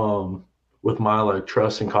 With my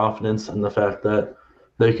trust and confidence and the fact that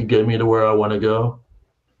they could get me to where I want to go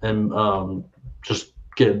and just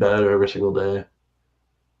get better every single day.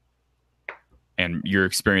 And your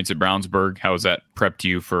experience at Brownsburg, how has that prepped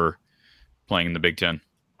you for playing in the Big Ten?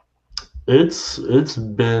 It's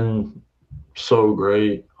been so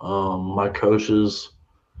great. My coaches,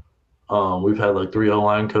 we've had 3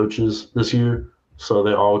 O-line coaches this year, so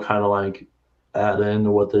they all kind of add in to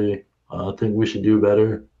what they think we should do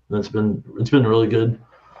better. And it's been really good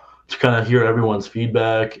to kind of hear everyone's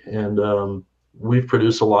feedback, and we've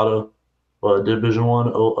produced a lot of Division I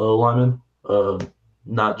O linemen.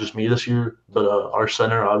 Not just me this year, but our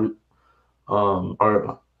center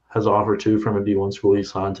has an offer too from a D1 school he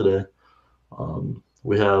signed today.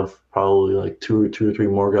 We have probably 2 or 3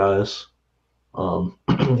 more guys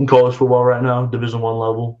in college football right now, Division I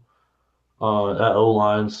level at O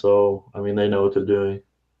line. So I mean, they know what they're doing.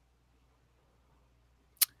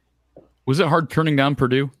 Was it hard turning down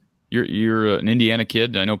Purdue? You're an Indiana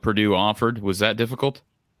kid. I know Purdue offered. Was that difficult?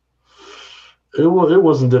 It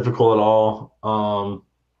wasn't difficult at all.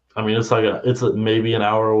 I mean, it's maybe an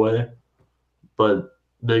hour away, but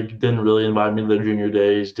they didn't really invite me to their junior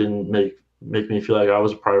days. Didn't make me feel like I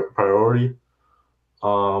was a priority.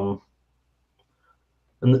 And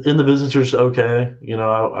the visitors, okay. You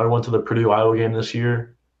know, I went to the Purdue Iowa game this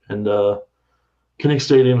year, and Kinnick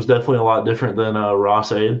Stadium is definitely a lot different than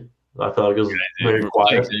Ross-Ade. I felt like it was very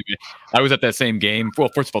quiet. I was at that same game. Well,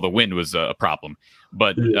 first of all, the wind was a problem,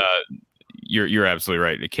 but you're absolutely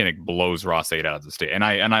right. Kinnick blows Ross-Ade out of the state, and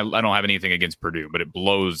I don't have anything against Purdue, but it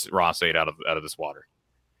blows Ross-Ade out of this water.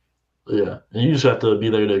 Yeah, and you just have to be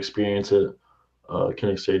there to experience it.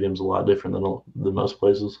 Kinnick Stadium's a lot different than most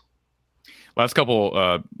places. Last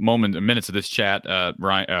couple minutes of this chat,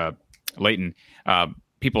 Leighton.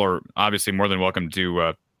 People are obviously more than welcome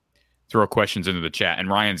to throw questions into the chat, and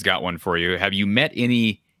Ryan's got one for you. Have you met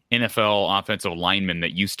any NFL offensive linemen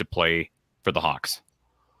that used to play for the Hawks?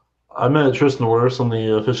 I met Tristan Wirfs on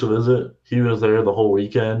the official visit. He was there the whole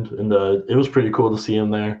weekend, and it was pretty cool to see him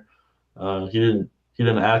there. He he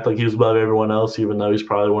didn't act like he was above everyone else, even though he's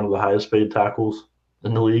probably one of the highest paid tackles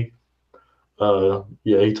in the league.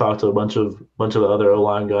 He talked to a bunch of the other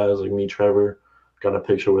O-line guys like me, Trevor. Got a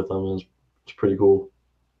picture with him. It's pretty cool.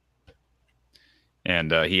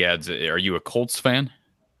 And he adds, "Are you a Colts fan?"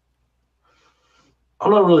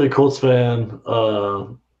 I'm not really a Colts fan. A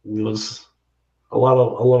lot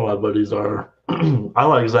of my buddies are. I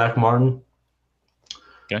like Zach Martin.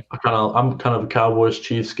 Okay. I'm kind of a Cowboys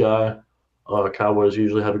Chiefs guy. Cowboys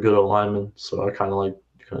usually have a good O-lineman, so I kind of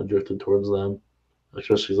drifted towards them,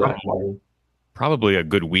 especially Zach Martin. Probably a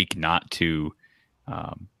good week not to,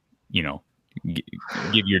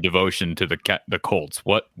 give your devotion to the Colts.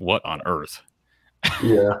 What on earth?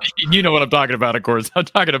 Yeah. You know what I'm talking about, of course. I'm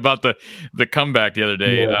talking about the comeback the other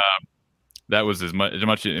day. Yeah. That was as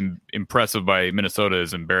much impressive by Minnesota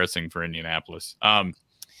as embarrassing for Indianapolis.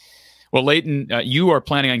 Well, Leighton, you are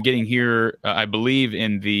planning on getting here, I believe,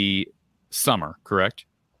 in the summer, correct?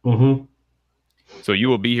 Mm-hmm. So you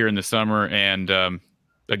will be here in the summer. And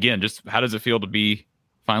again, just how does it feel to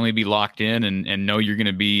finally be locked in and know you're going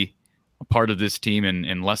to be a part of this team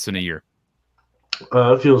in less than a year?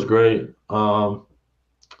 It feels great. A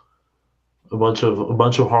bunch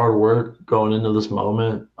of hard work going into this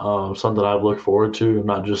moment. Something I've looked forward to,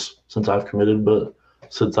 not just since I've committed, but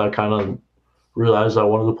since I kind of realized I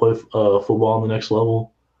wanted to play football on the next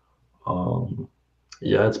level.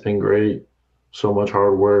 It's been great. So much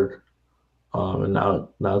hard work, and now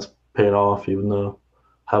it's paying off. Even though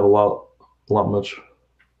I have a lot much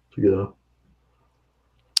to go.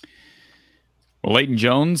 Well, Leighton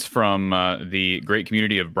Jones from the great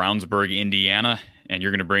community of Brownsburg, Indiana, and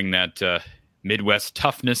you're going to bring that Midwest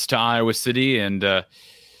toughness to Iowa City, and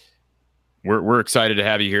we're excited to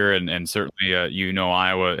have you here, and certainly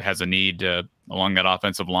Iowa has a need along that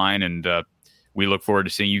offensive line, and we look forward to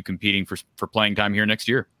seeing you competing for playing time here next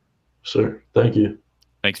year. Sure. Thank you.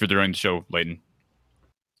 Thanks for joining the show, Leighton.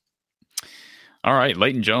 All right,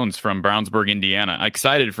 Leighton Jones from Brownsburg, Indiana.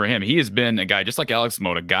 Excited for him. He has been a guy, just like Alex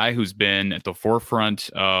Mota, a guy who's been at the forefront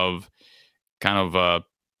of kind of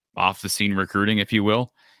off-the-scene recruiting, if you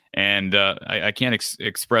will. And I can't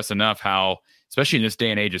express enough how, especially in this day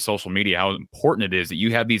and age of social media, how important it is that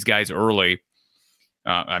you have these guys early.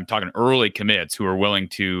 I'm talking early commits who are willing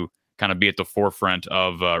to kind of be at the forefront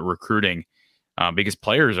of recruiting because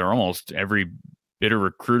players are almost every bit of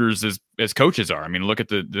recruiters as coaches are. I mean, look at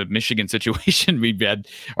the Michigan situation. We had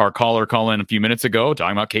our caller call in a few minutes ago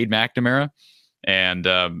talking about Cade McNamara and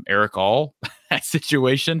Eric All, that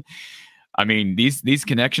situation. I mean, these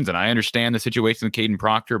connections, and I understand the situation with Caden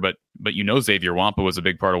Proctor, but Xavier Wampa was a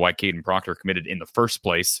big part of why Caden Proctor committed in the first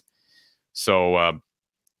place. So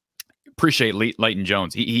appreciate Leighton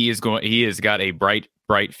Jones. He has got a bright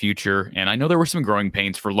future, and I know there were some growing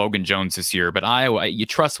pains for Logan Jones this year, but Iowa, you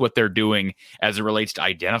trust what they're doing as it relates to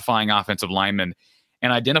identifying offensive linemen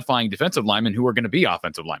and identifying defensive linemen who are going to be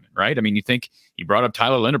offensive linemen, right? I mean, you think he brought up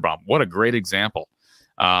Tyler Linderbaum. What a great example.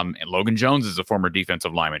 And Logan Jones is a former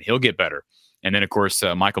defensive lineman. He'll get better. And then, of course,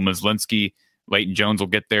 Michael Myslinski, Leighton Jones will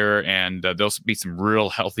get there, and there'll be some real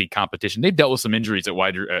healthy competition. They've dealt with some injuries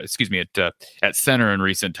at center in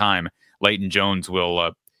recent time. Leighton Jones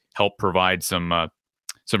will help provide some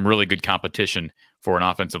really good competition for an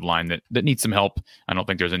offensive line that needs some help. I don't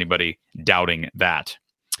think there's anybody doubting that.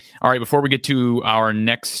 All right, before we get to our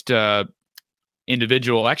next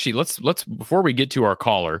individual, actually, let's before we get to our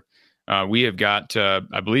caller, we have got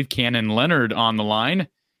I believe Cannon Leonard on the line.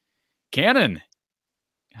 Cannon,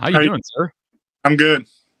 how you doing, sir? I'm good.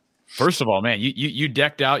 First of all, man, you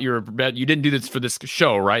decked out your bed. You didn't do this for this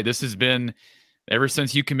show, right? This has been ever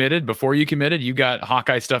since you committed. Before you committed, you got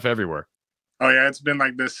Hawkeye stuff everywhere. Oh yeah, it's been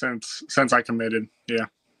like this since I committed. Yeah.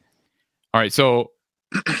 All right, so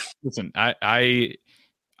listen, I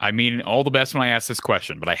mean all the best when I ask this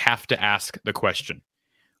question, but I have to ask the question.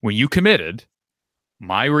 When you committed,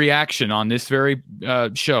 my reaction on this very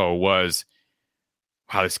show was,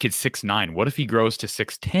 wow, this kid's 6'9". What if he grows to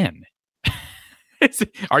 6'10"?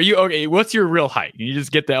 Are you okay? What's your real height? Can you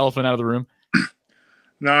just get the elephant out of the room?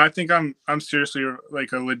 No, I think I'm seriously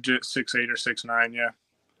like a legit 6'8" or 6'9". Yeah.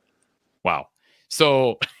 Wow.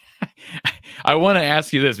 So I want to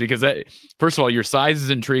ask you this because first of all, your size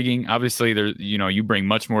is intriguing. Obviously, you bring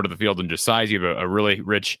much more to the field than just size. You have a really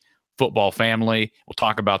rich football family. We'll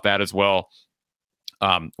talk about that as well.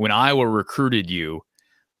 When Iowa recruited you,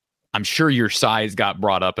 I'm sure your size got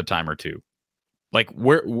brought up a time or two. Like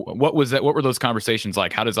what was that? What were those conversations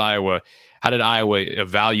like? How did Iowa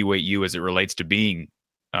evaluate you as it relates to being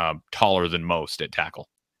taller than most at tackle?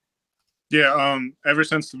 Yeah. Ever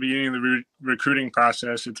since the beginning of the recruiting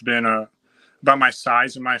process, it's been a about my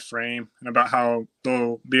size and my frame, and about how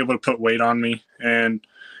they'll be able to put weight on me. And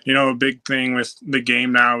a big thing with the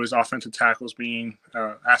game now is offensive tackles being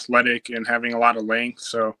athletic and having a lot of length.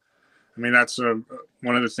 So, I mean, that's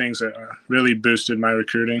one of the things that really boosted my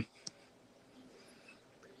recruiting.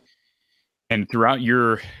 And throughout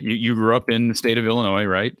you grew up in the state of Illinois,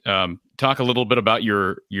 right? Talk a little bit about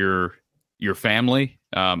your family.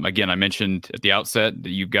 Again, I mentioned at the outset that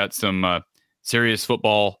you've got some serious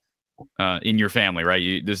football in your family,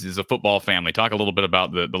 right? This is a football family. Talk a little bit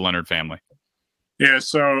about the Leonard family. Yeah,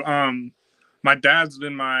 so my dad's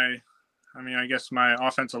been my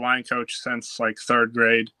offensive line coach since like third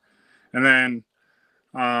grade. And then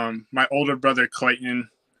my older brother, Clayton,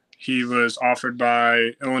 he was offered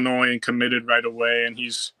by Illinois and committed right away. And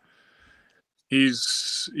he's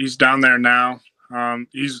down there now.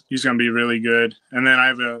 He's going to be really good. And then I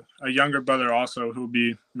have a younger brother also who'll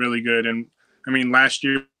be really good. And I mean, last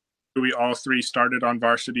year we all three started on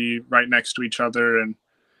varsity right next to each other, and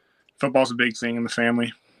football's a big thing in the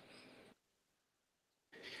family.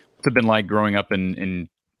 What's it been like growing up in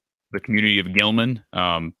the community of Gilman?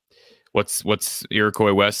 What's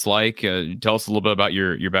Iroquois West like? Tell us a little bit about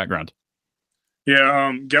your background.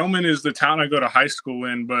 Yeah, Gilman is the town I go to high school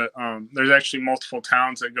in, but there's actually multiple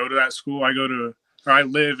towns that go to that school. I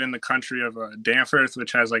live in the country of Danforth,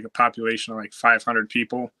 which has like a population of like 500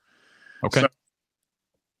 people. Okay. So,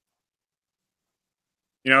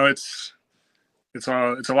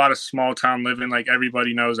 it's a lot of small town living. Like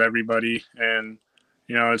everybody knows everybody, and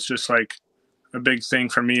it's just like a big thing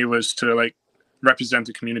for me was to like represent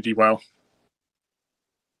the community well. What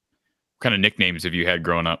kind of nicknames have you had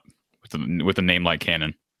growing up with a name like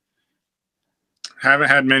Cannon? Haven't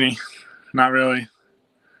had many, not really.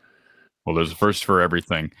 Well, there's a first for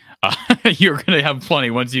everything. You're going to have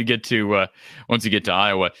plenty once you get to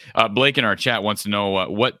Iowa. Blake in our chat wants to know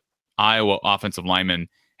what Iowa offensive linemen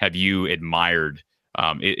have you admired?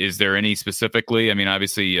 Is there any specifically? I mean,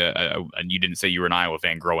 obviously, you didn't say you were an Iowa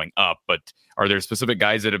fan growing up, but are there specific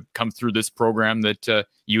guys that have come through this program that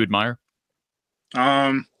you admire?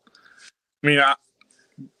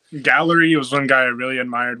 Gallery was one guy I really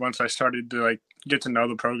admired once I started to like get to know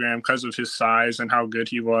the program because of his size and how good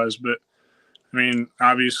he was. But I mean,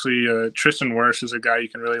 obviously, Tristan Wirfs is a guy you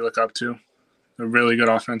can really look up to. A really good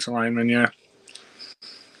offensive lineman, yeah.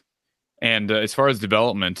 And as far as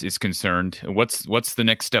development is concerned, what's the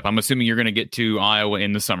next step? I'm assuming you're going to get to Iowa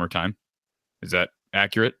in the summertime. Is that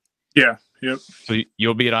accurate? Yeah. Yep. So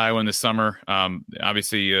you'll be at Iowa in the summer.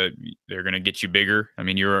 Obviously, they're going to get you bigger. I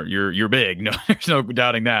mean, you're big. No, there's no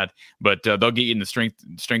doubting that. But they'll get you in the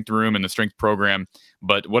strength room and the strength program.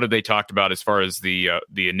 But what have they talked about as far as the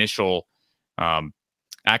initial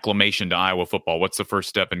acclimation to Iowa football? What's the first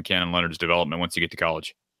step in Cannon Leonard's development once you get to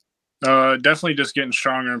college? Definitely just getting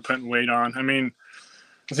stronger and putting weight on. I mean,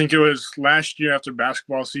 I think it was last year after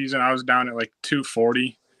basketball season, I was down at like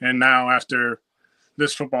 240. And now after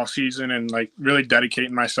this football season and like really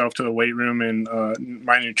dedicating myself to the weight room and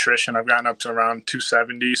my nutrition, I've gotten up to around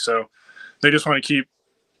 270. So they just want to keep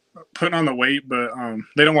putting on the weight, but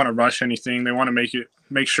they don't want to rush anything. They want to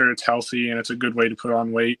make sure it's healthy and it's a good way to put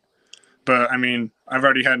on weight. But I mean, I've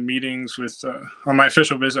already had meetings with on my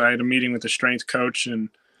official visit. I had a meeting with the strength coach, and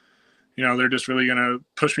they're just really going to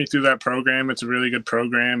push me through that program. It's a really good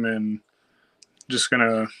program, and just going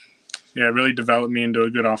to, really develop me into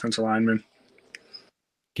a good offensive lineman.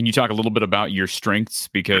 Can you talk a little bit about your strengths?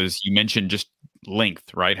 Because you mentioned just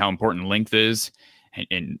length, right? How important length is.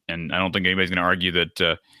 And I don't think anybody's going to argue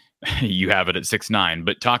that you have it at 6'9",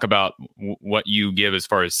 but talk about what you give as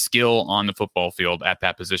far as skill on the football field at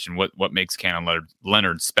that position. What makes Cannon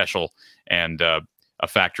Leonard special and a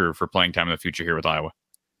factor for playing time in the future here with Iowa?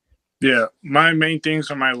 Yeah, my main things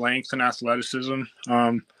are my length and athleticism.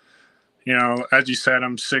 As you said,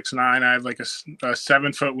 I'm 6'9". I have like a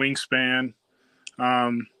 7-foot wingspan.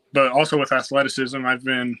 But also with athleticism, I've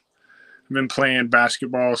been playing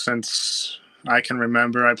basketball since I can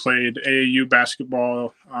remember. I played AAU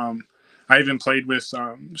basketball. I even played with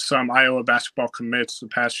some Iowa basketball commits the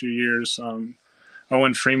past few years.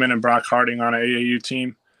 Owen Freeman and Brock Harding on an AAU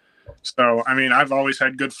team. So, I mean, I've always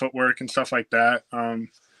had good footwork and stuff like that.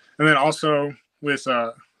 And then also with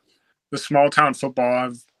the small town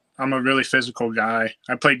football, I'm a really physical guy.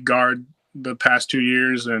 I played guard the past 2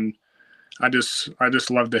 years, and I just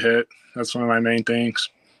love to hit. That's one of my main things.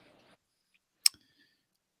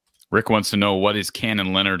 Rick wants to know, what is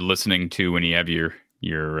Cannon Leonard listening to when you have your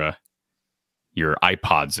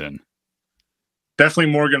iPods in?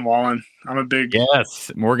 Definitely Morgan Wallen. I'm a big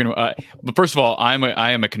Morgan. But first of all, I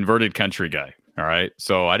am a converted country guy. All right,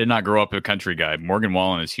 so I did not grow up a country guy. Morgan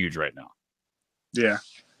Wallen is huge right now. Yeah,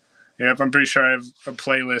 Yep, I'm pretty sure I have a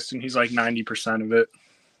playlist, and he's like 90% of it.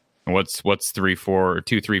 What's 3, 4,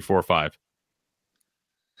 2, 3, 4, 5?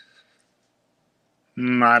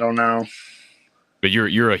 I don't know. But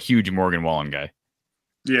you're a huge Morgan Wallen guy.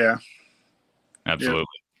 Yeah. Absolutely. Yep.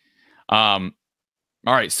 All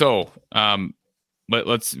right. So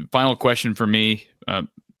let's final question for me.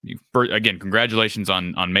 Again, congratulations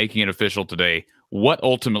on making it official today. What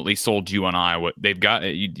ultimately sold you on Iowa? They've got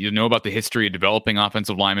you know about the history of developing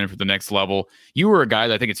offensive linemen for the next level. You were a guy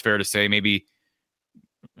that I think it's fair to say maybe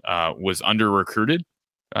was under recruited.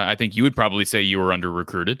 I think you would probably say you were under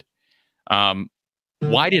recruited.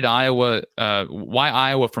 Why did Iowa? Why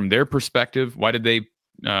Iowa from their perspective? Why did they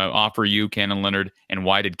offer you Cannon Leonard, and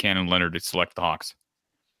why did Cannon Leonard select the Hawks?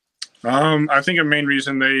 I think a main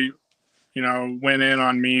reason they, went in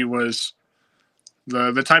on me was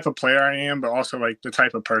the type of player I am, but also like the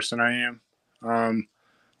type of person I am.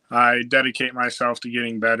 I dedicate myself to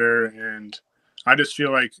getting better, and I just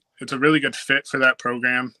feel like it's a really good fit for that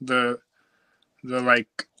program. The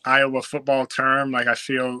like Iowa football term, like I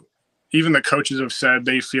feel even the coaches have said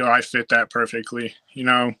they feel I fit that perfectly.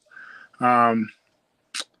 The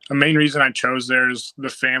main reason I chose there is the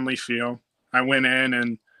family feel. I went in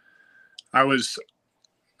and I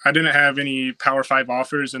didn't have any Power 5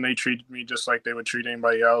 offers, and they treated me just like they would treat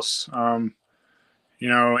anybody else.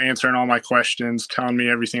 Answering all my questions, telling me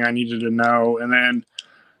everything I needed to know, and then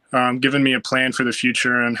giving me a plan for the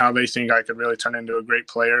future and how they think I could really turn into a great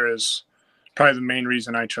player is probably the main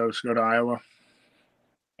reason I chose to go to Iowa.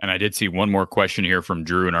 And I did see one more question here from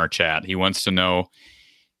Drew in our chat. He wants to know,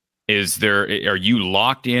 are you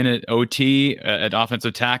locked in at OT at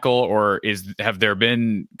offensive tackle, or have there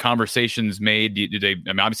been conversations made?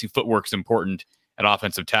 Obviously footwork's important at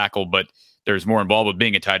offensive tackle, but there's more involved with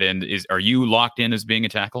being a tight end. Are you locked in as being a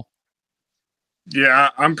tackle? Yeah,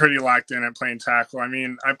 I'm pretty locked in at playing tackle. I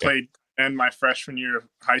mean, I played in my freshman year of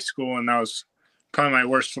high school, and that was probably my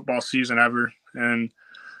worst football season ever. And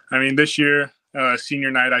I mean, this year,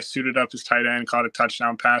 senior night, I suited up as tight end, caught a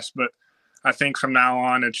touchdown pass, but I think from now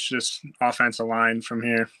on, it's just offensive line from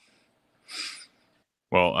here.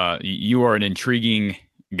 Well, you are an intriguing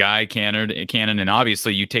guy, Cannon, and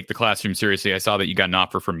obviously you take the classroom seriously. I saw that you got an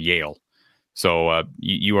offer from Yale. So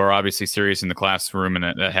you are obviously serious in the classroom,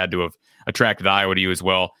 and that had to have attracted Iowa to you as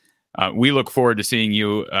well. We look forward to seeing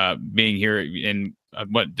you being here in,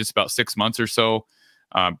 just about 6 months or so.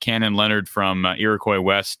 Cannon Leonard from Iroquois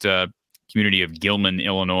West community of Gilman,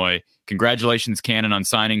 Illinois. Congratulations, Cannon, on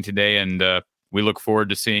signing today, and we look forward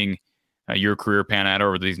to seeing your career pan out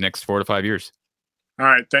over these next 4 to 5 years. All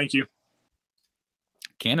right, thank you.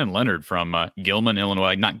 Cannon Leonard from Gilman,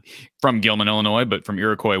 Illinois. Not from Gilman, Illinois, but from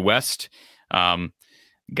Iroquois West.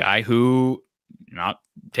 Guy who not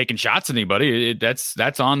taking shots at anybody.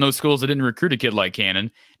 That's on those schools that didn't recruit a kid like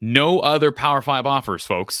Cannon. No other Power 5 offers,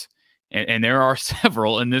 folks. And there are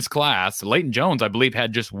several in this class. Leighton Jones, I believe,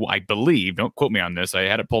 don't quote me on this, I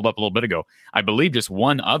had it pulled up a little bit ago. I believe just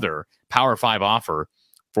one other Power 5 offer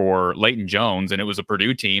for Leighton Jones, and it was a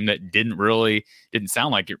Purdue team that didn't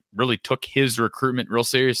sound like it really took his recruitment real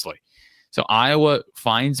seriously. So Iowa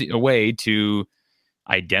finds a way to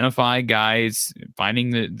identify guys, finding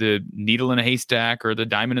the needle in a haystack or the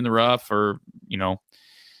diamond in the rough, or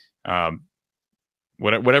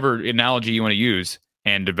whatever analogy you want to use,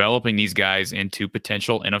 and developing these guys into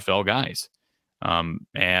potential NFL guys.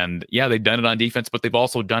 And yeah, they've done it on defense, but they've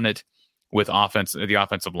also done it with the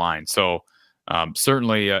offensive line. So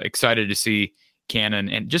certainly excited to see Cannon.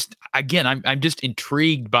 And just, again, I'm just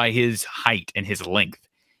intrigued by his height and his length.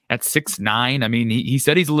 At 6'9", I mean, he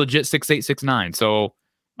said he's a legit 6'8", 6'9". So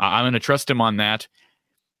I'm going to trust him on that.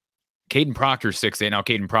 Caden Proctor's 6'8". Now,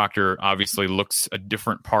 Caden Proctor obviously looks a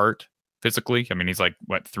different part physically. I mean, he's like,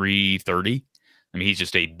 330? I mean, he's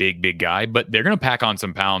just a big guy, but they're going to pack on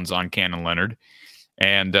some pounds on Cannon Leonard.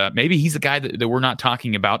 And maybe he's a guy that we're not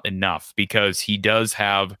talking about enough, because he does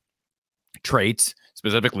have traits,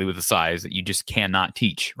 specifically with the size, that you just cannot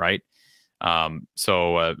teach, right?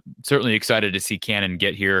 So certainly excited to see Cannon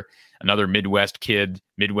get here. Another Midwest kid,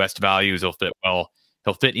 Midwest values. He'll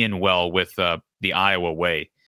fit in well with the Iowa way.